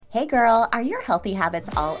Hey girl, are your healthy habits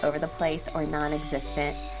all over the place or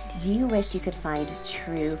non-existent? Do you wish you could find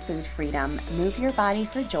true food freedom, move your body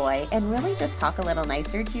for joy, and really just talk a little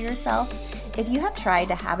nicer to yourself? If you have tried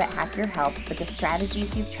to habit hack your health, but the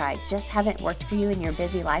strategies you've tried just haven't worked for you in your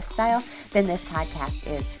busy lifestyle, then this podcast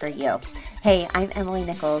is for you. Hey, I'm Emily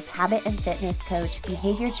Nichols, habit and fitness coach,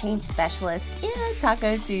 behavior change specialist, and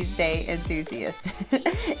Taco Tuesday enthusiast.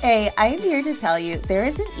 Hey, I am here to tell you there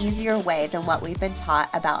is an easier way than what we've been taught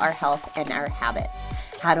about our health and our habits.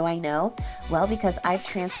 How do I know? Well, because I've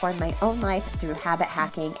transformed my own life through habit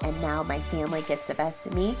hacking, and now my family gets the best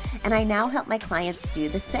of me, and I now help my clients do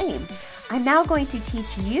the same. I'm now going to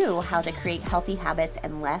teach you how to create healthy habits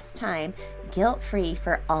in less time, guilt-free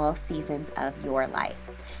for all seasons of your life.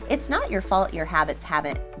 It's not your fault your habits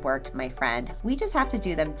haven't worked, my friend. We just have to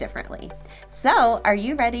do them differently. So, are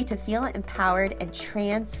you ready to feel empowered and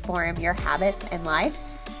transform your habits and life?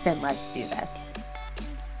 Then let's do this.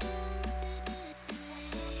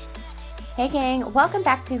 Hey gang, welcome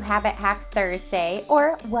back to Habit Hack Thursday,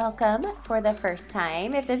 or welcome for the first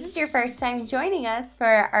time. If this is your first time joining us for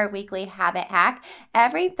our weekly habit hack,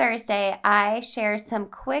 every Thursday I share some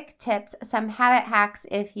quick tips, some habit hacks,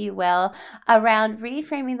 if you will, around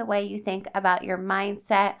reframing the way you think about your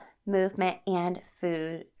mindset, movement, and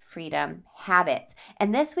food freedom habits.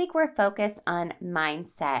 And this week we're focused on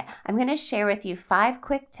mindset. I'm going to share with you 5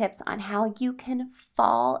 quick tips on how you can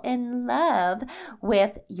fall in love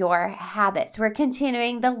with your habits. We're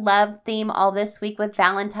continuing the love theme all this week with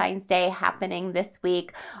Valentine's Day happening this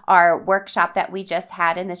week. Our workshop that we just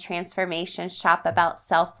had in the Transformation Shop about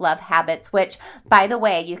self-love habits, which, by the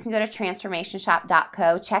way, you can go to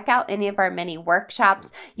transformationshop.co, check out any of our mini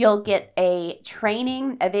workshops. You'll get a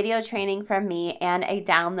video training from me and a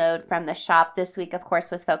download from the shop. This week, of course,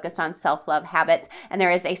 was focused on self-love habits, and there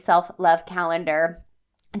is a self-love calendar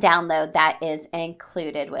download that is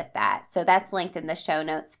included with that. So that's linked in the show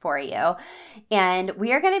notes for you. And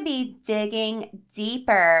we are going to be digging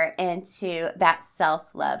deeper into that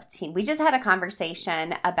self-love team. We just had a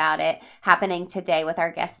conversation about it happening today with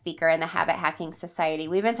our guest speaker in the Habit Hacking Society.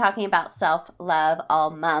 We've been talking about self-love all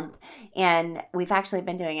month, and we've actually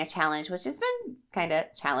been doing a challenge, which has been kind of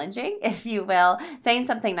challenging, if you will, saying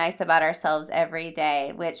something nice about ourselves every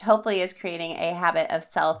day, which hopefully is creating a habit of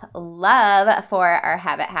self-love for our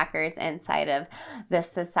habit hackers inside of the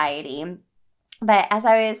society. But as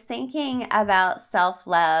I was thinking about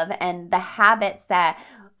self-love and the habits that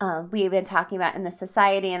we've been talking about in the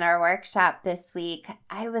society in our workshop this week,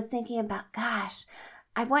 I was thinking about, gosh,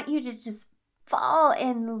 I want you to just fall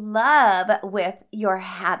in love with your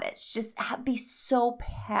habits. Just be so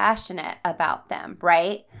passionate about them,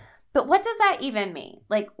 right? But what does that even mean?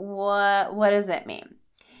 Like, what does it mean?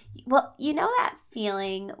 Well, you know that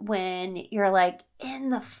feeling when you're like in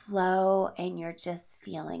the flow and you're just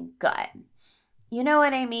feeling good. You know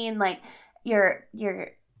what I mean? Like your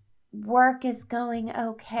work is going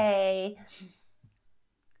okay.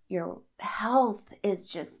 Your health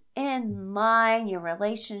is just in line. Your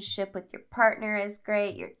relationship with your partner is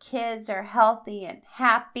great. Your kids are healthy and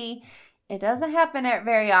happy. It doesn't happen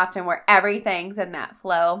very often where everything's in that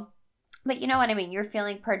flow. But you know what I mean? You're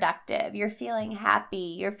feeling productive. You're feeling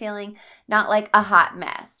happy. You're feeling not like a hot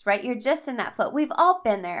mess, right? You're just in that flow. We've all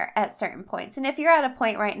been there at certain points. And if you're at a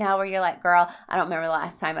point right now where you're like, girl, I don't remember the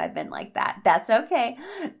last time I've been like that, that's okay.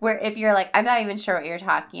 Where if you're like, I'm not even sure what you're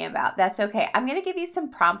talking about, that's okay. I'm going to give you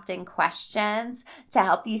some prompting questions to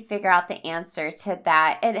help you figure out the answer to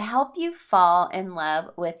that and help you fall in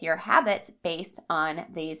love with your habits based on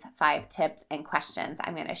these 5 tips and questions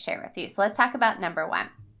I'm going to share with you. So let's talk about number 1.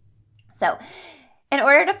 So, in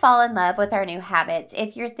order to fall in love with our new habits,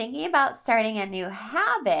 if you're thinking about starting a new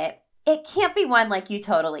habit, it can't be one like you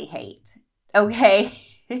totally hate, okay?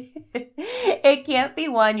 It can't be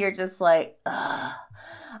one you're just like, ugh,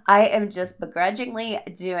 I am just begrudgingly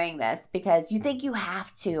doing this because you think you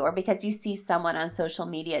have to, or because you see someone on social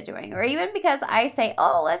media doing, or even because I say,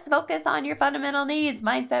 oh, let's focus on your fundamental needs,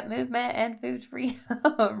 mindset, movement, and food freedom,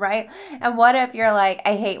 right? And what if you're like,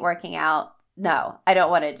 I hate working out. No, I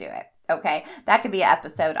don't want to do it. Okay, that could be an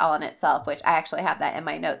episode all in itself, which I actually have that in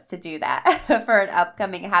my notes to do that for an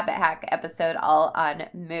upcoming habit hack episode all on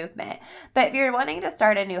movement. But if you're wanting to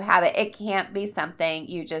start a new habit, it can't be something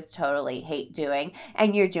you just totally hate doing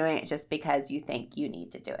and you're doing it just because you think you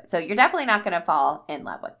need to do it. So you're definitely not going to fall in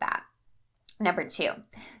love with that. Number 2,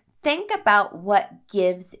 think about what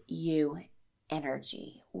gives you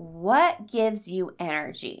energy. What gives you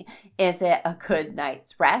energy? Is it a good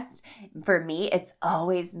night's rest? For me, it's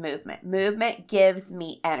always movement. Movement gives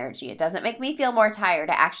me energy. It doesn't make me feel more tired.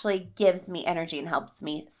 It actually gives me energy and helps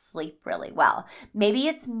me sleep really well. Maybe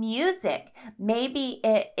it's music. Maybe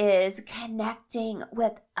it is connecting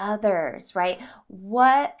with others, right?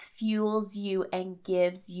 What fuels you and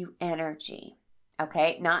gives you energy?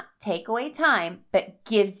 Okay, not take away time, but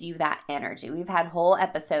gives you that energy. We've had whole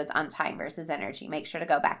episodes on time versus energy. Make sure to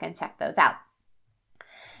go back and check those out.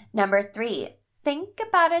 Number 3, think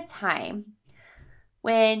about a time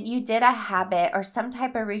when you did a habit or some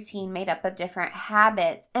type of routine made up of different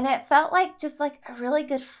habits and it felt like just like a really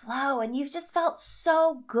good flow and you've just felt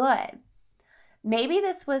so good. Maybe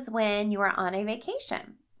this was when you were on a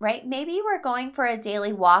vacation, right? Maybe you were going for a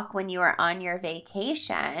daily walk when you were on your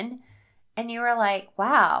vacation. And you were like,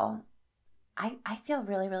 wow, I feel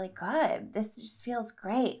really, really good. This just feels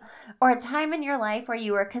great. Or a time in your life where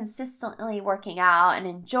you were consistently working out and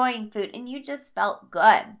enjoying food and you just felt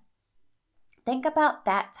good. Think about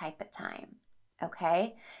that type of time,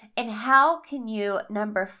 okay? And how can you,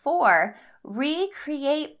 number 4,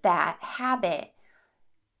 recreate that habit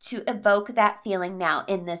to evoke that feeling now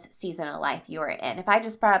in this season of life you are in. If I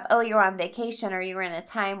just brought up, oh, you were on vacation or you were in a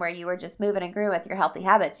time where you were just moving and grooving with your healthy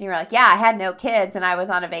habits, and you were like, yeah, I had no kids and I was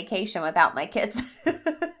on a vacation without my kids.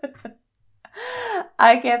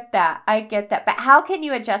 I get that. But how can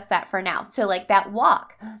you adjust that for now? So like that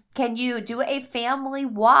walk, can you do a family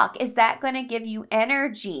walk? Is that going to give you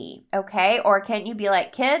energy? Okay. Or can you be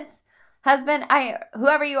like, kids, husband,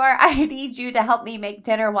 whoever you are, I need you to help me make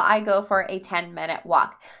dinner while I go for a 10-minute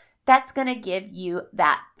walk. That's going to give you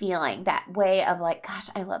that feeling, that way of like, gosh,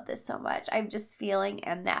 I love this so much. I'm just feeling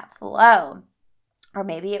in that flow. Or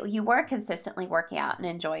maybe you were consistently working out and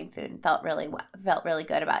enjoying food and felt really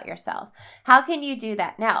good about yourself. How can you do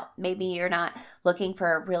that now? Maybe you're not looking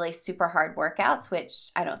for really super hard workouts,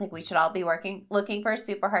 which I don't think we should all be looking for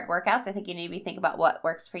super hard workouts. I think you need to be thinking about what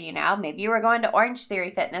works for you now. Maybe you were going to Orange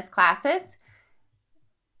Theory fitness classes,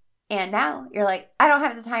 and now you're like, I don't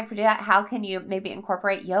have the time for that. How can you maybe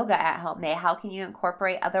incorporate yoga at home? How can you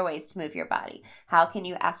incorporate other ways to move your body? How can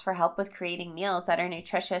you ask for help with creating meals that are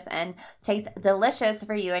nutritious and taste delicious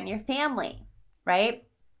for you and your family, right?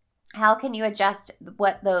 How can you adjust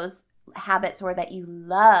what those habits were that you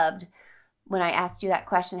loved when I asked you that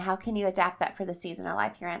question? How can you adapt that for the season of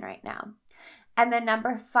life you're in right now? And then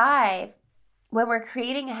number 5, when we're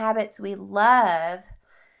creating habits we love,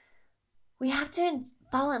 we have to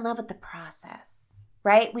fall in love with the process,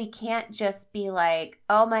 right? We can't just be like,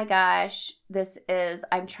 oh my gosh,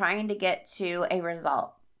 I'm trying to get to a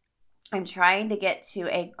result. I'm trying to get to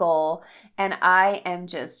a goal and I am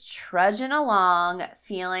just trudging along,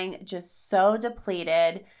 feeling just so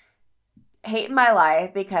depleted, hating my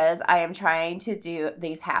life because I am trying to do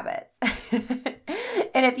these habits.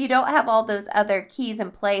 And if you don't have all those other keys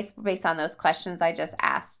in place based on those questions I just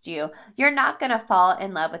asked you, you're not going to fall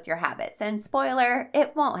in love with your habits. And spoiler,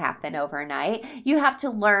 it won't happen overnight. You have to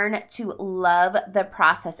learn to love the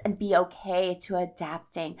process and be okay to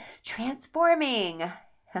adapting, transforming,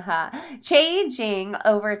 changing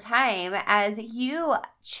over time as you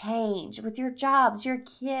change with your jobs, your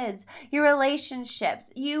kids, your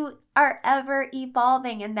relationships. You are ever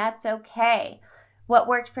evolving, and that's okay. What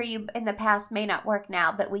worked for you in the past may not work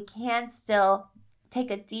now, but we can still take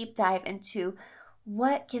a deep dive into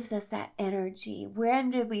what gives us that energy. When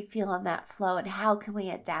did we feel in that flow, and how can we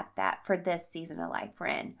adapt that for this season of life we're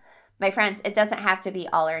in? My friends, it doesn't have to be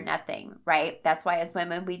all or nothing, right? That's why as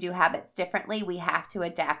women, we do habits differently. We have to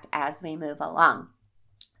adapt as we move along.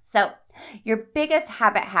 So your biggest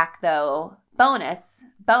habit hack though, bonus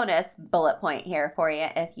bullet point here for you,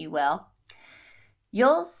 if you will,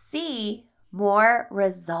 you'll see more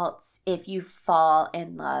results if you fall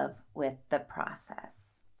in love with the process.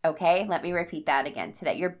 Okay, let me repeat that again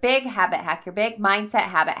today. Your big habit hack, your big mindset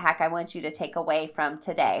habit hack I want you to take away from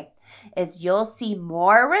today is you'll see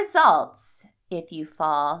more results if you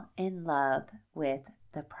fall in love with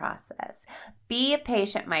the process. Be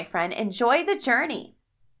patient, my friend. Enjoy the journey.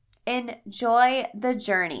 Enjoy the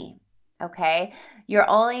journey, okay? You're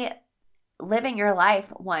only living your life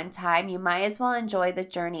one time. You might as well enjoy the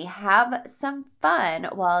journey. Have some fun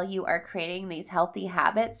while you are creating these healthy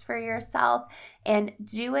habits for yourself, and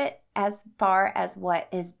do it as far as what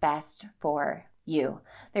is best for you.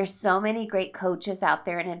 There's so many great coaches out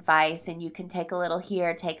there and advice, and you can take a little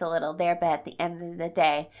here, take a little there, but at the end of the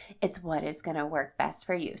day, it's what is going to work best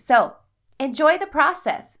for you. So enjoy the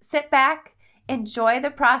process. Sit back, enjoy the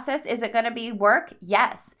process. Is it going to be work?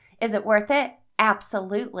 Yes. Is it worth it?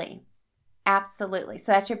 Absolutely. Absolutely.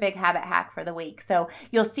 So that's your big habit hack for the week. So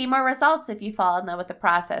you'll see more results if you fall in love with the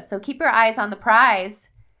process. So keep your eyes on the prize.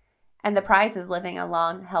 And the prize is living a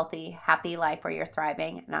long, healthy, happy life where you're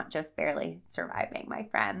thriving, not just barely surviving, my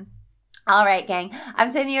friend. All right, gang.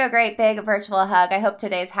 I'm sending you a great big virtual hug. I hope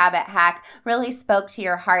today's habit hack really spoke to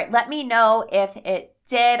your heart. Let me know if it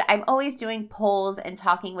did. I'm always doing polls and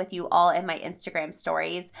talking with you all in my Instagram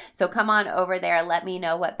stories. So come on over there. Let me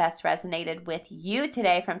know what best resonated with you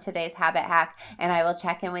today from today's habit hack. And I will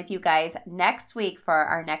check in with you guys next week for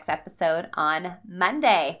our next episode on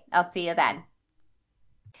Monday. I'll see you then.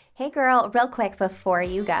 Hey girl, real quick before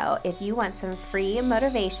you go, if you want some free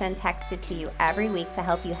motivation texted to you every week to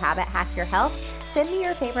help you habit hack your health, send me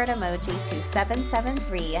your favorite emoji to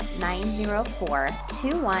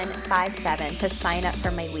 773-904-2157 to sign up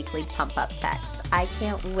for my weekly pump up text. I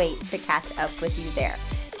can't wait to catch up with you there.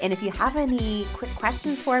 And if you have any quick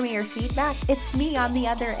questions for me or feedback, it's me on the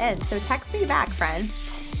other end. So text me back, friend.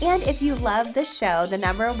 And if you love the show, the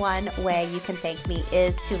number one way you can thank me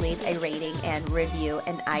is to leave a rating and review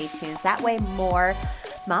in iTunes. That way more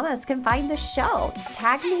mamas can find the show.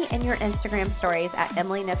 Tag me in your Instagram stories at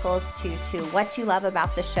Emily Nichols 22 what you love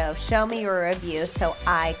about the show. Show me your review so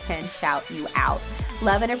I can shout you out.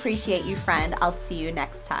 Love and appreciate you, friend. I'll see you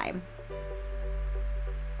next time.